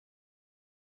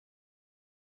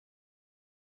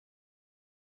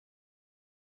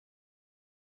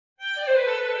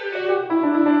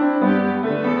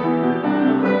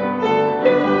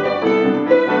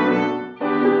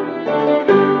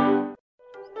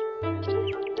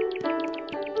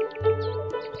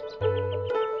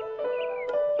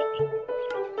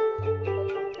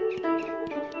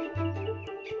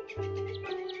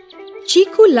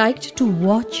Cheeku liked to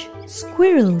watch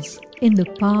squirrels in the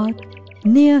park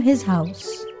near his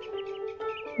house.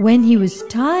 When he was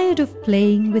tired of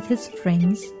playing with his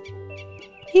friends,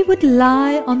 he would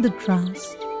lie on the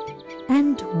grass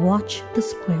and watch the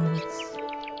squirrels.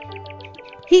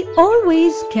 He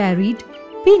always carried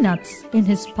peanuts in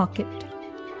his pocket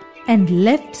and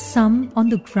left some on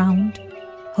the ground,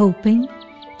 hoping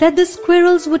that the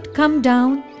squirrels would come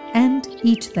down and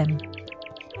eat them.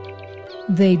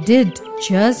 They did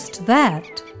just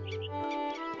that.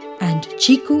 And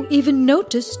Cheeku even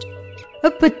noticed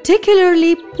a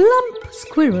particularly plump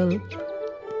squirrel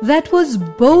that was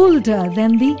bolder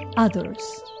than the others.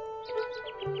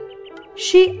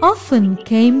 She often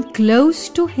came close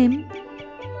to him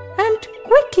and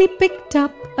quickly picked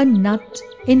up a nut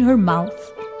in her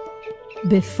mouth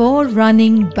before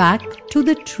running back to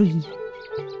the tree.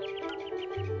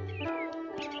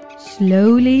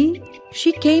 Slowly,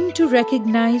 she came to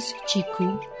recognize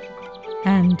Cheeku,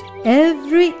 and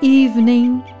every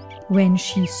evening when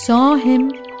she saw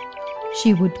him,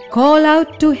 she would call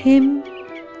out to him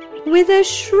with a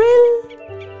shrill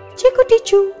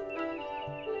 "Chikootichoo."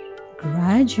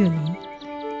 Gradually,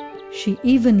 she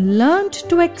even learned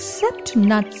to accept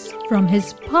nuts from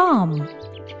his palm.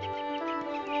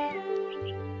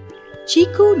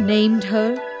 Cheeku named her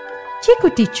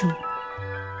Chikootichoo.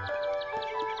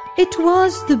 It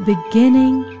was the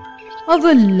beginning of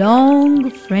a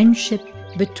long friendship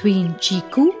between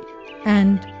Cheeku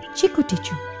and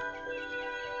Chikootichoo.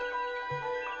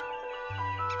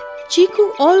 Cheeku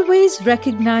always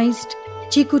recognized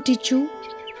Chikootichoo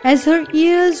as her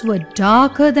ears were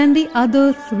darker than the other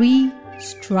 3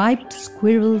 striped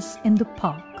squirrels in the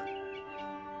park.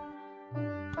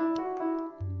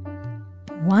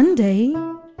 One day,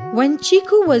 when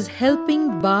Cheeku was helping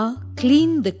Ba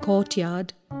clean the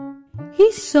courtyard, he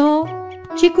saw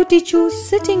Chikootichoo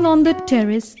sitting on the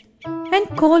terrace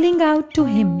and calling out to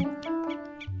him.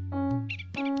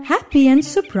 Happy and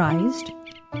surprised,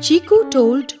 Cheeku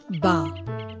told Ba,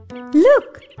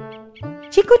 "Look,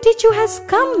 Chikootichoo has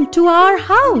come to our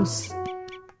house."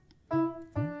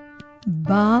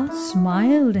 Ba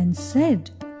smiled and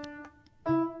said,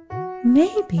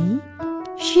 "Maybe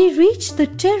she reached the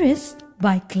terrace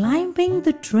by climbing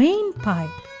the drain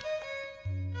pipe."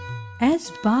 As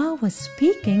Ba was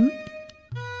speaking,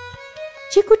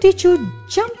 Chikootichoo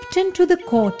jumped into the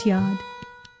courtyard,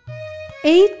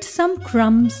 ate some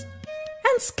crumbs,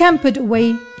 and scampered away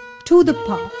to the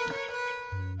park.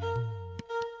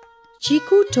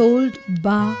 Cheeku told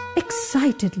Ba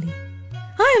excitedly,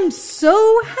 "I am so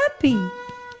happy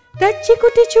that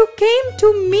Chikootichoo came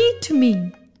to meet me."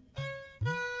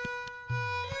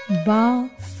 Ba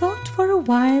thought for a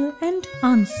while and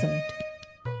answered,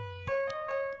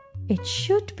 "It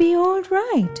should be all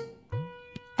right,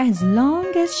 as long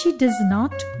as she does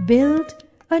not build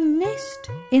a nest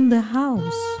in the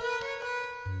house."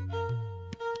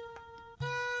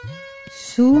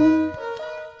 Soon,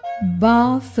 Ba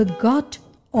forgot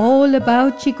all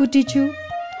about Chikootichoo,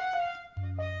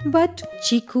 but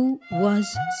Cheeku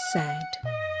was sad.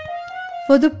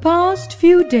 For the past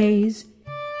few days,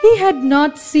 he had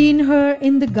not seen her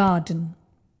in the garden.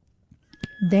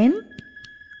 Then,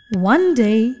 one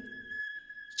day,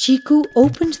 Cheeku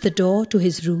opened the door to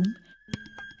his room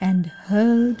and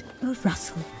heard a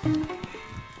rustle.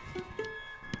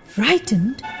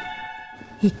 Frightened,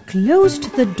 he closed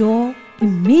the door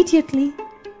immediately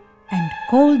and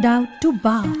called out to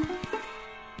Ba.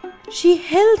 She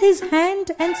held his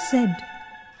hand and said,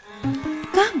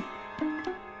 "Come,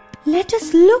 let us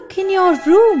look in your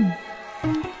room.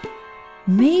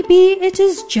 Maybe it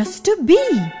is just a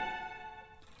bee."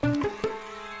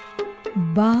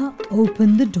 Ba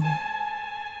opened the door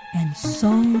and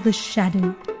saw the shadow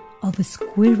of a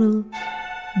squirrel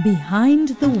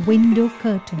behind the window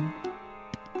curtain.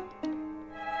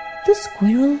 The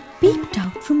squirrel peeped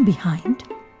out from behind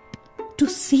to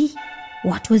see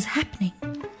what was happening.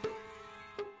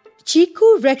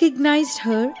 Cheeku recognized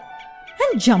her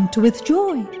and jumped with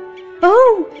joy.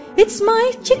 "Oh, it's my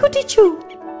Chikootichoo!"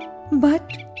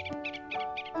 But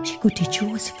Chikootichoo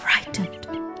was frightened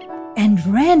and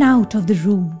ran out of the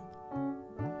room.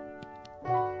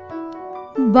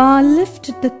 Ba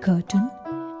lifted the curtain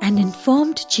and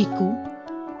informed Cheeku,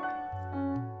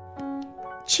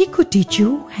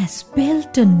 "Chikootichoo has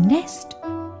built a nest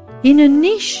in a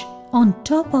niche on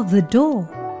top of the door."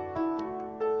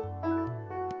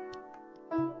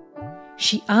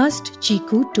 She asked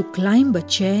Cheeku to climb a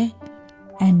chair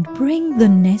and bring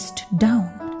the nest down.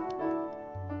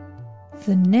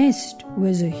 The nest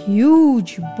was a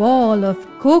huge ball of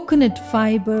coconut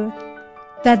fiber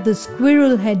that the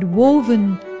squirrel had woven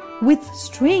with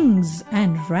strings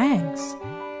and rags,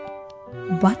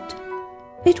 but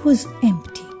it was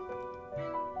empty.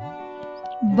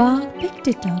 Ba picked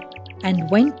it up and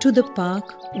went to the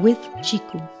park with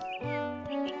Cheeku.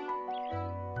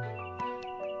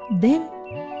 Then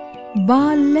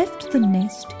Ba left the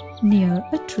nest near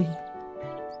a tree.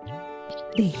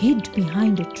 They hid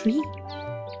behind a tree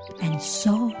and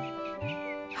saw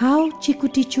how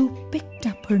Chikootichoo picked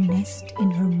up her nest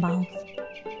in her mouth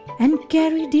and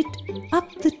carried it up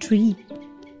the tree,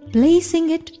 placing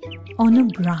it on a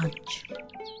branch.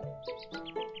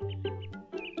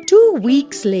 2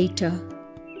 weeks later,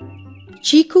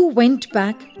 Cheeku went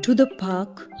back to the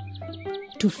park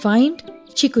to find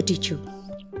Chikootichoo.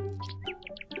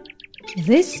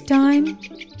 This time,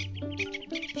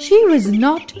 she was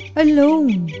not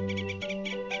alone,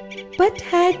 but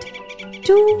had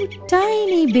 2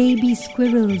 tiny baby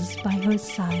squirrels by her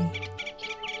side.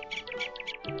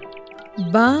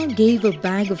 Ba gave a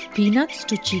bag of peanuts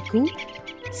to Cheeku,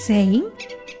 saying,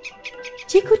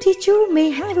 "Chikootichoo may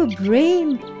have a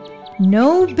brain no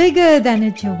bigger than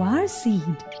a jawar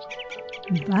seed,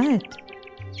 but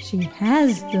she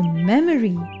has the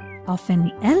memory of an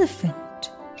elephant."